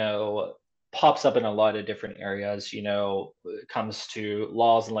 pops up in a lot of different areas. It comes to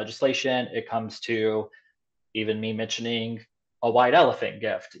laws and legislation, it comes to even me mentioning a white elephant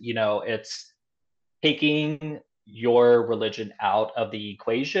gift. It's taking your religion out of the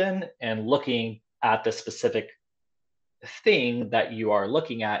equation and looking at the specific thing that you are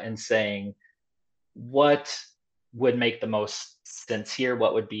looking at and saying, what would make the most sense here?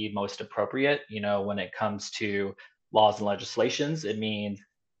 What would be most appropriate? When it comes to laws and legislations, it means,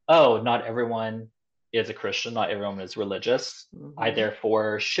 oh, not everyone is a Christian, not everyone is religious. I Mm-hmm.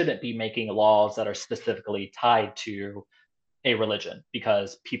 therefore shouldn't be making laws that are specifically tied to a religion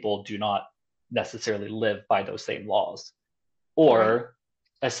because people do not necessarily live by those same laws. Right. Or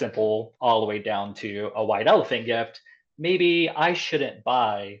a simple, all the way down to a white elephant gift. Maybe I shouldn't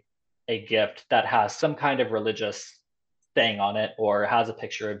buy a gift that has some kind of religious saying on it or has a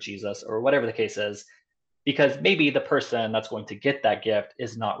picture of Jesus or whatever the case is, because maybe the person that's going to get that gift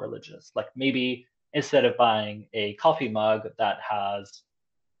is not religious. Like, maybe instead of buying a coffee mug that has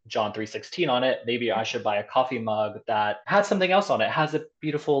John 3:16 on it, maybe I should buy a coffee mug that has something else on it, has a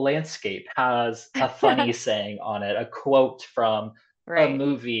beautiful landscape, has a funny saying on it, a quote from a Right.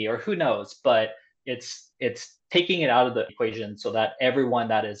 movie, or who knows. But it's taking it out of the equation so that everyone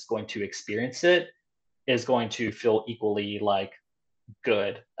that is going to experience it is going to feel equally like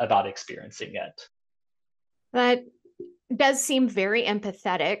good about experiencing it. That does seem very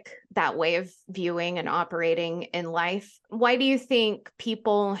empathetic, that way of viewing and operating in life. Why do you think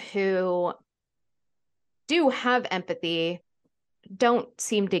people who do have empathy don't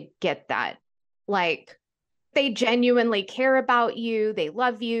seem to get that? Like, they genuinely care about you, they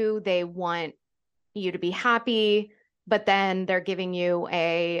love you, they want you to be happy, but then they're giving you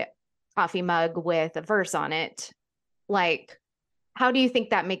a coffee mug with a verse on it. Like, how do you think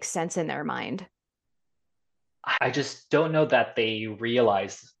that makes sense in their mind? I just don't know that they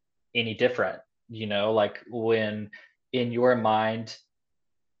realize any different, like when in your mind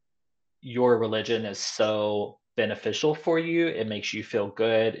your religion is so beneficial for you, it makes you feel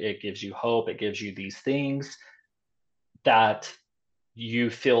good, it gives you hope, it gives you these things that you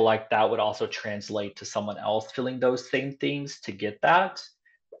feel like that would also translate to someone else feeling those same things to get that.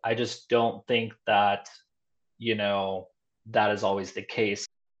 I just don't think that, you know, that is always the case.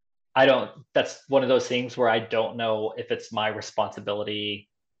 I don't, that's one of those things where I don't know if it's my responsibility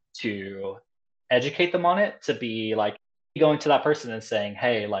to educate them on it, to be like going to that person and saying,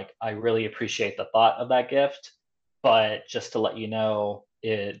 hey, like, I really appreciate the thought of that gift, but just to let you know,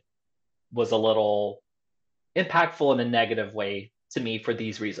 it was a little impactful in a negative way to me for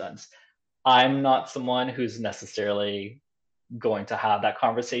these reasons. I'm not someone who's necessarily going to have that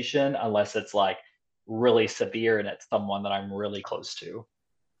conversation unless it's like really severe and it's someone that I'm really close to.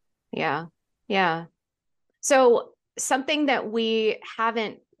 Yeah. Yeah. So, something that we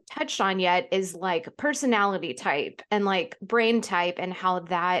haven't touched on yet is like personality type and like brain type and how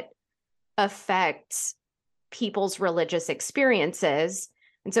that affects people's religious experiences.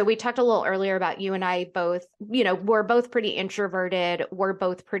 And so we talked a little earlier about you and I both, we're both pretty introverted. We're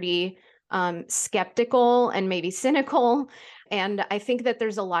both pretty skeptical and maybe cynical. And I think that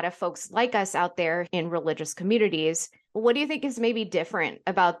there's a lot of folks like us out there in religious communities. What do you think is maybe different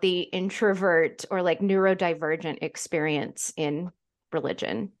about the introvert or like neurodivergent experience in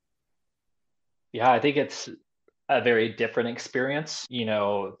religion? Yeah, I think it's a very different experience.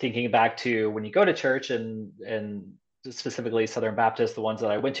 Thinking back to when you go to church and specifically Southern Baptist, the ones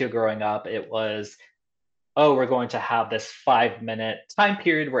that I went to growing up, it was, oh, we're going to have this 5 minute time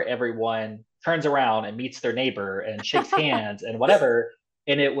period where everyone turns around and meets their neighbor and shakes hands and whatever.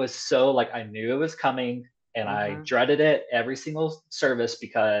 And it was so like I knew it was coming and I Uh-huh. dreaded it every single service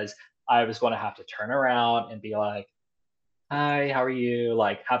because I was going to have to turn around and be like, hi, how are you?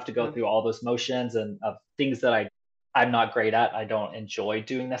 Like have to go Uh-huh. through all those motions and of things that I'm not great at. I don't enjoy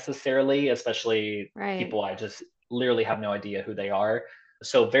doing necessarily, especially Right. people I just literally have no idea who they are.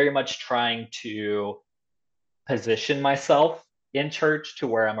 So very much trying to position myself in church to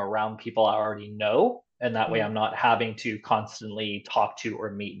where I'm around people I already know. And that way Mm. I'm not having to constantly talk to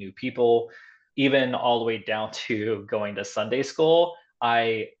or meet new people, even all the way down to going to Sunday school.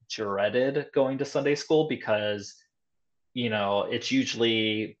 I dreaded going to Sunday school because it's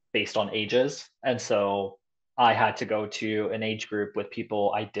usually based on ages. And so I had to go to an age group with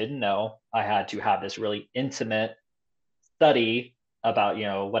people I didn't know. I had to have this really intimate study about,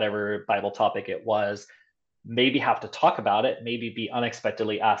 whatever Bible topic it was, maybe have to talk about it, maybe be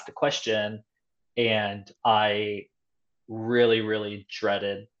unexpectedly asked a question. And I really, really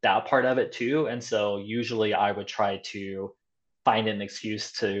dreaded that part of it too. And so usually I would try to find an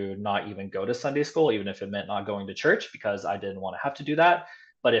excuse to not even go to Sunday school, even if it meant not going to church, because I didn't want to have to do that.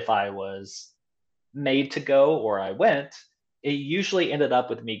 But if I was made to go or I went, it usually ended up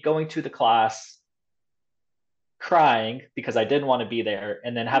with me going to the class, crying because I didn't want to be there,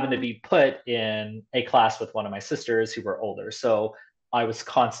 and then having to Oh, be put in a class with one of my sisters who were older. So I was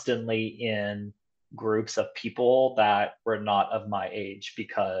constantly in groups of people that were not of my age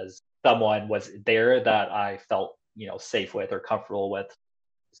because someone was there that I felt, safe with or comfortable with.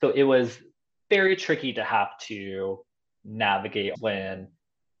 So it was very tricky to have to navigate when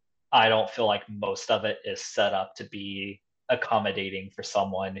I don't feel like most of it is set up to be accommodating for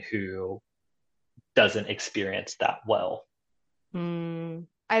someone who doesn't experience that well.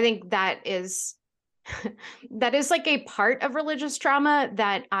 I think that is that is like a part of religious trauma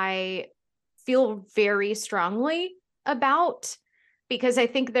that I feel very strongly about because I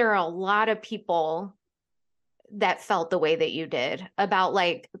think there are a lot of people that felt the way that you did about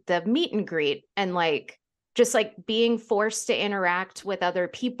like the meet and greet and like just like being forced to interact with other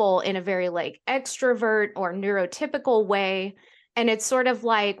people in a very like extrovert or neurotypical way And it's sort of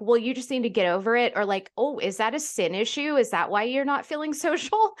like, well, you just need to get over it. Or like, oh, is that a sin issue? Is that why you're not feeling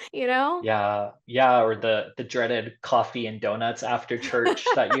social? You know? Yeah, yeah, or the dreaded coffee and donuts after church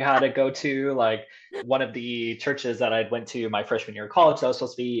that you had to go to. Like one of the churches that I went to my freshman year of college that was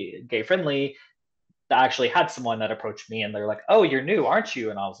supposed to be gay friendly, that actually had someone that approached me and they're like, "Oh, you're new, aren't you?"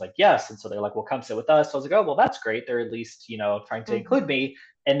 And I was like, "Yes." And so they're like, "Well, come sit with us." So I was like, "Oh, well, that's great. They're at least, trying to include Mhm. me."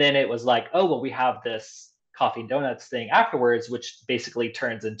 And then it was like, "Oh, well, we have this coffee and donuts thing afterwards," which basically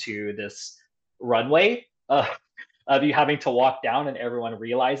turns into this runway of you having to walk down and everyone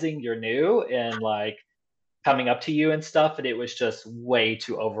realizing you're new and like coming up to you and stuff. And it was just way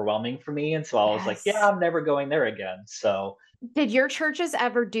too overwhelming for me. And so I was like, "Yeah, Yes. I'm never going there again." So Did your churches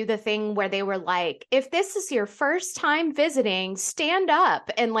ever do the thing where they were like, if this is your first time visiting, stand up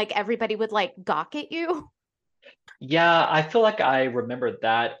and like everybody would like gawk at you? yeah, I feel like I remember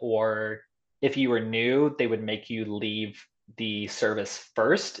that. Or if you were new, they would make you leave the service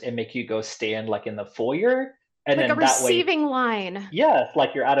first and make you go stand like in the foyer. And Like a then that way, receiving line. yeah, it's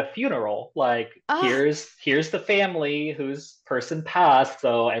like you're at a funeral. Like Oh, here's the family whose person passed,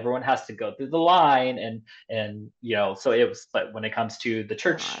 so everyone has to go through the line and so it was. But when it comes to the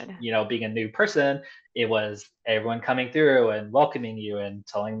church, God. being a new person, it was everyone coming through and welcoming you and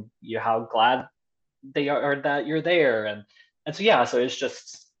telling you how glad they are that you're there and so yeah, so it's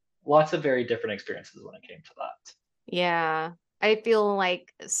just lots of very different experiences when it came to that. Yeah. I feel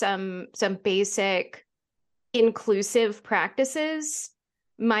like some basic inclusive practices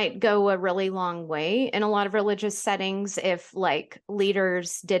might go a really long way in a lot of religious settings if like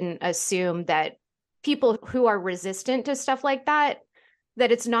leaders didn't assume that people who are resistant to stuff like that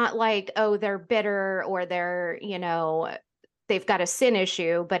it's not like, oh, they're bitter or they're, they've got a sin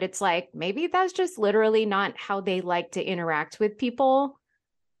issue, but it's like maybe that's just literally not how they like to interact with people.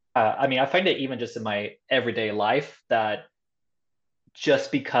 I mean, I find it even just in my everyday life that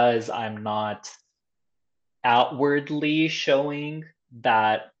just because I'm not outwardly showing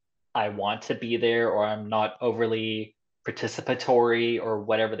that I want to be there or I'm not overly participatory or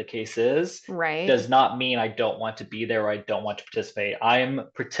whatever the case is, Right. does not mean I don't want to be there or I don't want to participate. I'm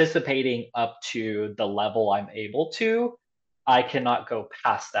participating up to the level I'm able to. I cannot go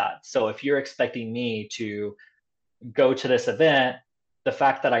past that. So if you're expecting me to go to this event, the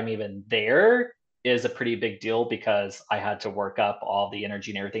fact that I'm even there is a pretty big deal because I had to work up all the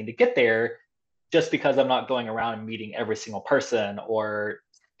energy and everything to get there. Just because I'm not going around and meeting every single person or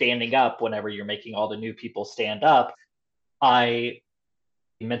standing up whenever you're making all the new people stand up, I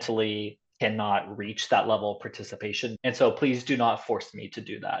mentally cannot reach that level of participation. And so please do not force me to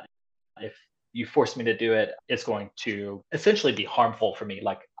do that. If you force me to do it, it's going to essentially be harmful for me.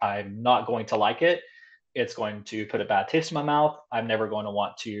 Like I'm not going to like it. It's going to put a bad taste in my mouth. I'm never going to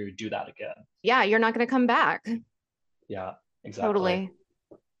want to do that again. Yeah, you're not going to come back. Yeah, exactly. Totally.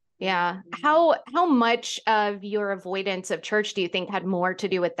 Yeah. How much of your avoidance of church do you think had more to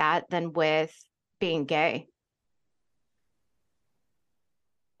do with that than with being gay?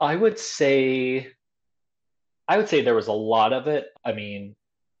 I would say there was a lot of it. I mean,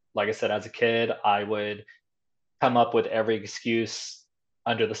 like I said, as a kid, I would come up with every excuse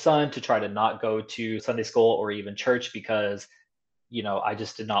under the sun to try to not go to Sunday school or even church because, I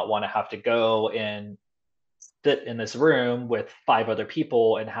just did not want to have to go and sit in this room with five other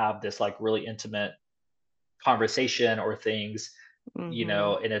people and have this like really intimate conversation or things, Hmm.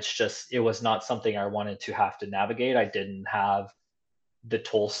 and it was not something I wanted to have to navigate. I didn't have the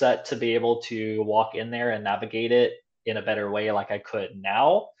tool set to be able to walk in there and navigate it in a better way like I could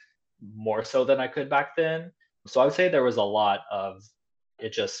now, more so than I could back then. So I would say there was a lot of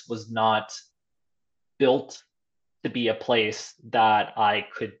it just was not built to be a place that I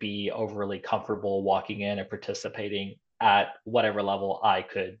could be overly comfortable walking in and participating at whatever level I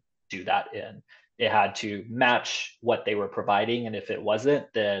could do that in. It had to match what they were providing. And if it wasn't,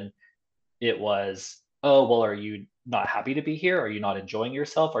 then it was, oh, well, are you not happy to be here? Are you not enjoying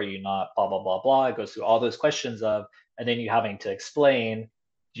yourself? Are you not blah, blah, blah, blah? It goes through all those questions and then you having to explain,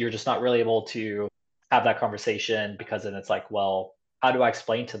 you're just not really able to have that conversation because then it's like, well, how do I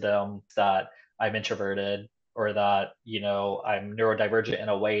explain to them that I'm introverted or that, I'm neurodivergent in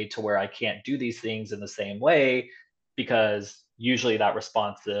a way to where I can't do these things in the same way? Because usually that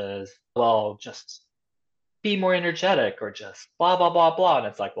response is, well, just be more energetic or just blah blah blah blah, and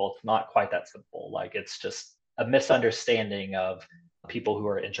it's like, well, it's not quite that simple. Like it's just a misunderstanding of people who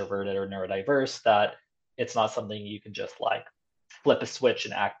are introverted or neurodiverse, that it's not something you can just like flip a switch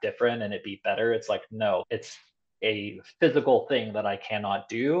and act different and it be better. It's like, no, it's a physical thing that I cannot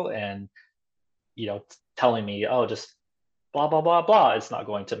do. And telling me, oh, just blah blah blah blah, it's not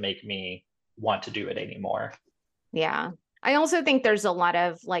going to make me want to do it anymore. Yeah. I also think there's a lot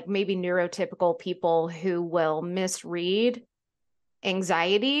of like maybe neurotypical people who will misread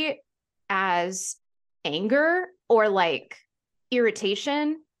anxiety as anger or like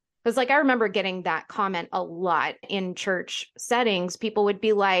irritation. Because, like, I remember getting that comment a lot in church settings. People would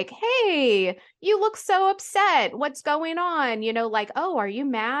be like, hey, you look so upset. What's going on? Like, oh, are you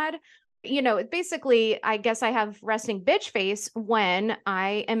mad? Basically, I guess I have resting bitch face when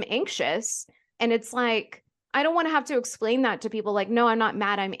I am anxious. And it's like, I don't want to have to explain that to people like, no, I'm not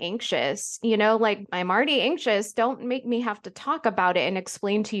mad, I'm anxious. Like I'm already anxious. Don't make me have to talk about it and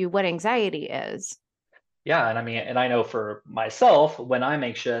explain to you what anxiety is. Yeah, and I mean, and I know for myself, when I'm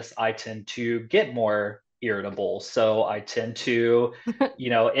anxious, I tend to get more irritable. So I tend to,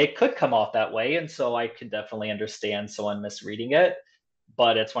 it could come off that way. And so I can definitely understand someone misreading it.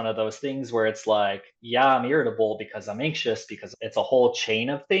 But it's one of those things where it's like, yeah, I'm irritable because I'm anxious because it's a whole chain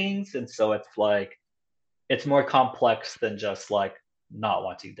of things. And so it's like, it's more complex than just like not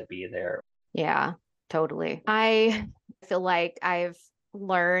wanting to be there. Yeah, totally. I feel like I've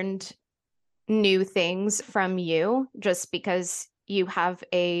learned new things from you just because you have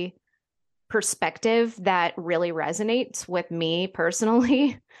a perspective that really resonates with me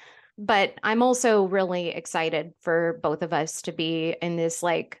personally. But I'm also really excited for both of us to be in this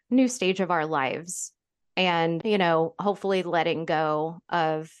like new stage of our lives and, hopefully letting go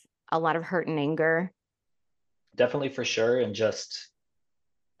of a lot of hurt and anger. Definitely for sure. And just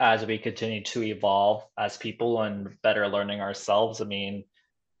as we continue to evolve as people and better learning ourselves, I mean,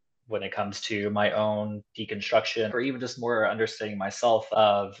 when it comes to my own deconstruction or even just more understanding myself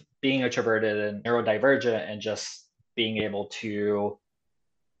of being introverted and neurodivergent and just being able to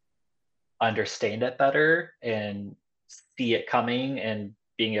understand it better and see it coming and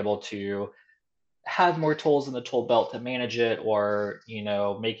being able to have more tools in the tool belt to manage it or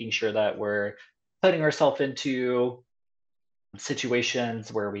making sure that we're putting ourselves into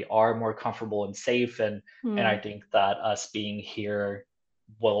situations where we are more comfortable and safe and I Hmm. think that us being here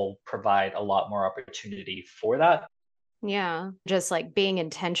will provide a lot more opportunity for that. Yeah. Just like being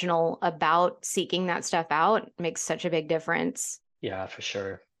intentional about seeking that stuff out makes such a big difference. Yeah, for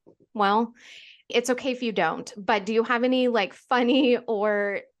sure. Well, it's okay if you don't, but do you have any like funny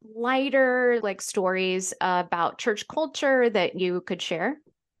or lighter like stories about church culture that you could share?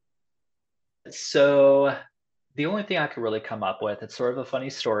 So the only thing I could really come up with, it's sort of a funny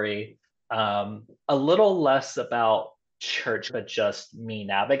story, a little less about church, but just me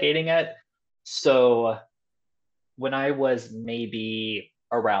navigating it. So when I was maybe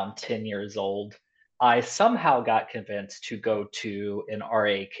around 10 years old, I somehow got convinced to go to an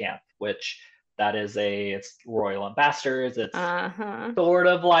RA camp, which it's Royal Ambassadors. It's Uh-huh. sort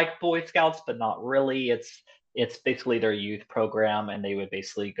of like Boy Scouts, but not really. It's basically their youth program, and they would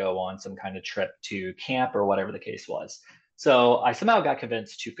basically go on some kind of trip to camp or whatever the case was. So I somehow got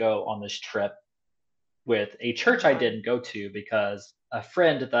convinced to go on this trip with a church I Uh-huh. didn't go to because a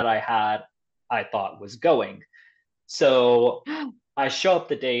friend that I had I thought was going. So I show up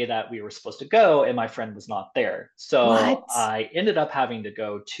the day that we were supposed to go, and my friend was not there. So What? I ended up having to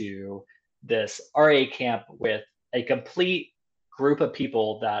go to this RA camp with a complete group of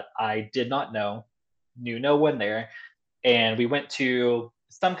people that I did not know, knew no one there. And we went to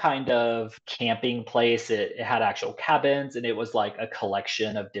some kind of camping place. It had actual cabins, and it was like a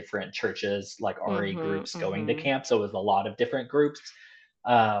collection of different churches, like RA Mm-hmm. groups going to Mm-hmm. camp. So it was a lot of different groups.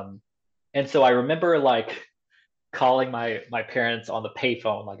 Um, and so I remember like calling my parents on the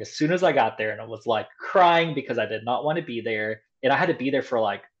payphone like as soon as I got there, and I was like crying because I did not want to be there, and I had to be there for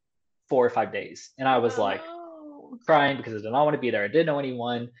like 4 or 5 days, and I was like Oh. crying because I did not want to be there. I didn't know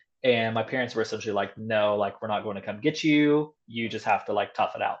anyone, and my parents were essentially like, "No, like we're not going to come get you. You just have to like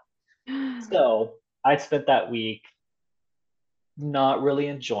tough it out." So I spent that week not really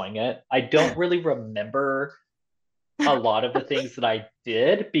enjoying it. I don't really remember a lot of the things that I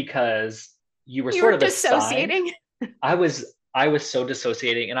did because you were You sort were of assigned. dissociating. I was so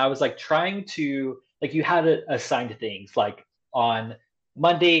dissociating, and I was like trying to like you had assigned things like on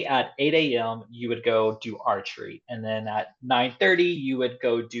Monday at 8 a.m. you would go do archery, and then at 9:30 you would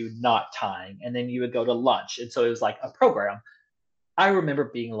go do knot tying, and then you would go to lunch, and so it was like a program. I remember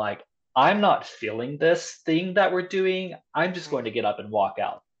being like, I'm not feeling this thing that we're doing. I'm just going to get up and walk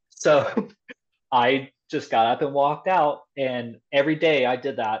out. So I just got up and walked out. And every day I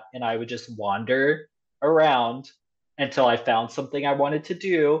did that. And I would just wander around until I found something I wanted to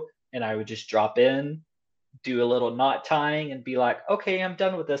do. And I would just drop in, do a little knot tying, and be like, okay, I'm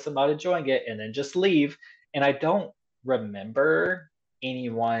done with this. I'm not enjoying it. And then just leave. And I don't remember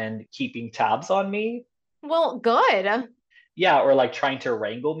anyone keeping tabs on me. Well, good. Yeah, or like trying to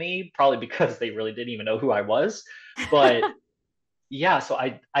wrangle me, probably because they really didn't even know who I was. But yeah, so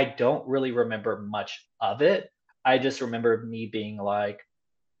I don't really remember much of it. I just remember me being like,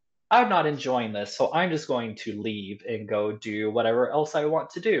 I'm not enjoying this, so I'm just going to leave and go do whatever else I want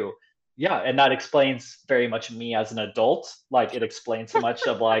to do. Yeah, and that explains very much me as an adult. Like it explains so much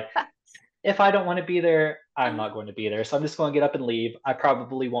of like, if I don't want to be there, I'm not going to be there. So I'm just going to get up and leave. I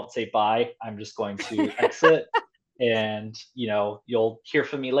probably won't say bye. I'm just going to exit, and you'll hear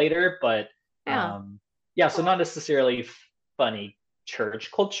from me later. But Yeah. yeah, so not necessarily funny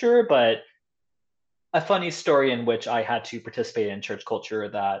church culture, but a funny story in which I had to participate in church culture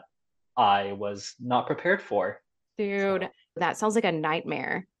that I was not prepared for. Dude, So that sounds like a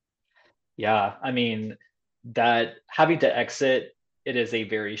nightmare. yeah, I mean that having to exit, it is a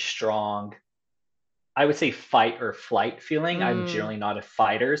very strong, I would say, fight or flight feeling. I'm Mm, generally not a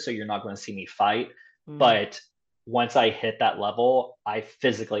fighter, so you're not going to see me fight. mm, But once I hit that level, I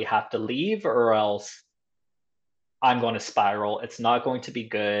physically have to leave or else I'm going to spiral. It's not going to be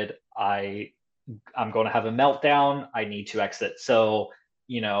good. I'm going to have a meltdown. I need to exit. So,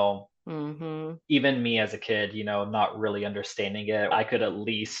 you know, mm-hmm. even me as a kid, not really understanding it, I could at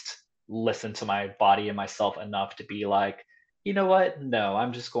least listen to my body and myself enough to be like, you know what? No,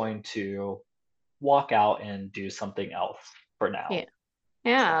 I'm just going to walk out and do something else for Yeah. now.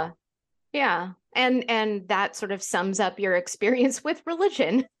 Yeah. So Yeah. And that sort of sums up your experience with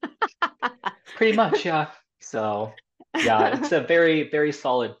religion. pretty much, yeah. So yeah, it's a very, very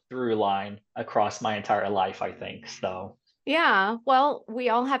solid through line across my entire life, I think. So Yeah. Well, we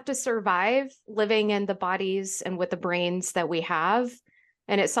all have to survive living in the bodies and with the brains that we have.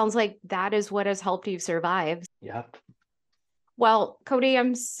 And it sounds like that is what has helped you survive. yep. Well, Cody,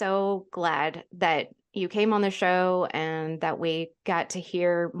 I'm so glad that you came on the show and that we got to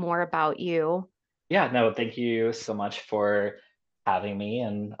hear more about you. Yeah, no, thank you so much for having me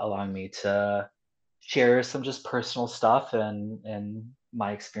and allowing me to share some just personal stuff and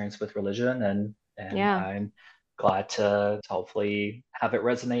my experience with religion and Yeah. I'm glad to hopefully have it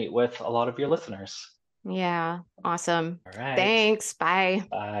resonate with a lot of your listeners. Yeah. Awesome. All right. Thanks. Bye.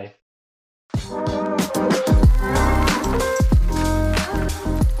 Bye.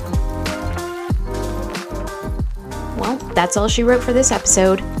 Well, that's all she wrote for this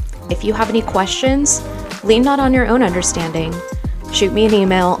episode. If you have any questions, lean not on your own understanding. Shoot me an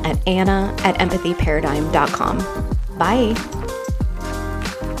email at anna@empathyparadigm.com. Bye.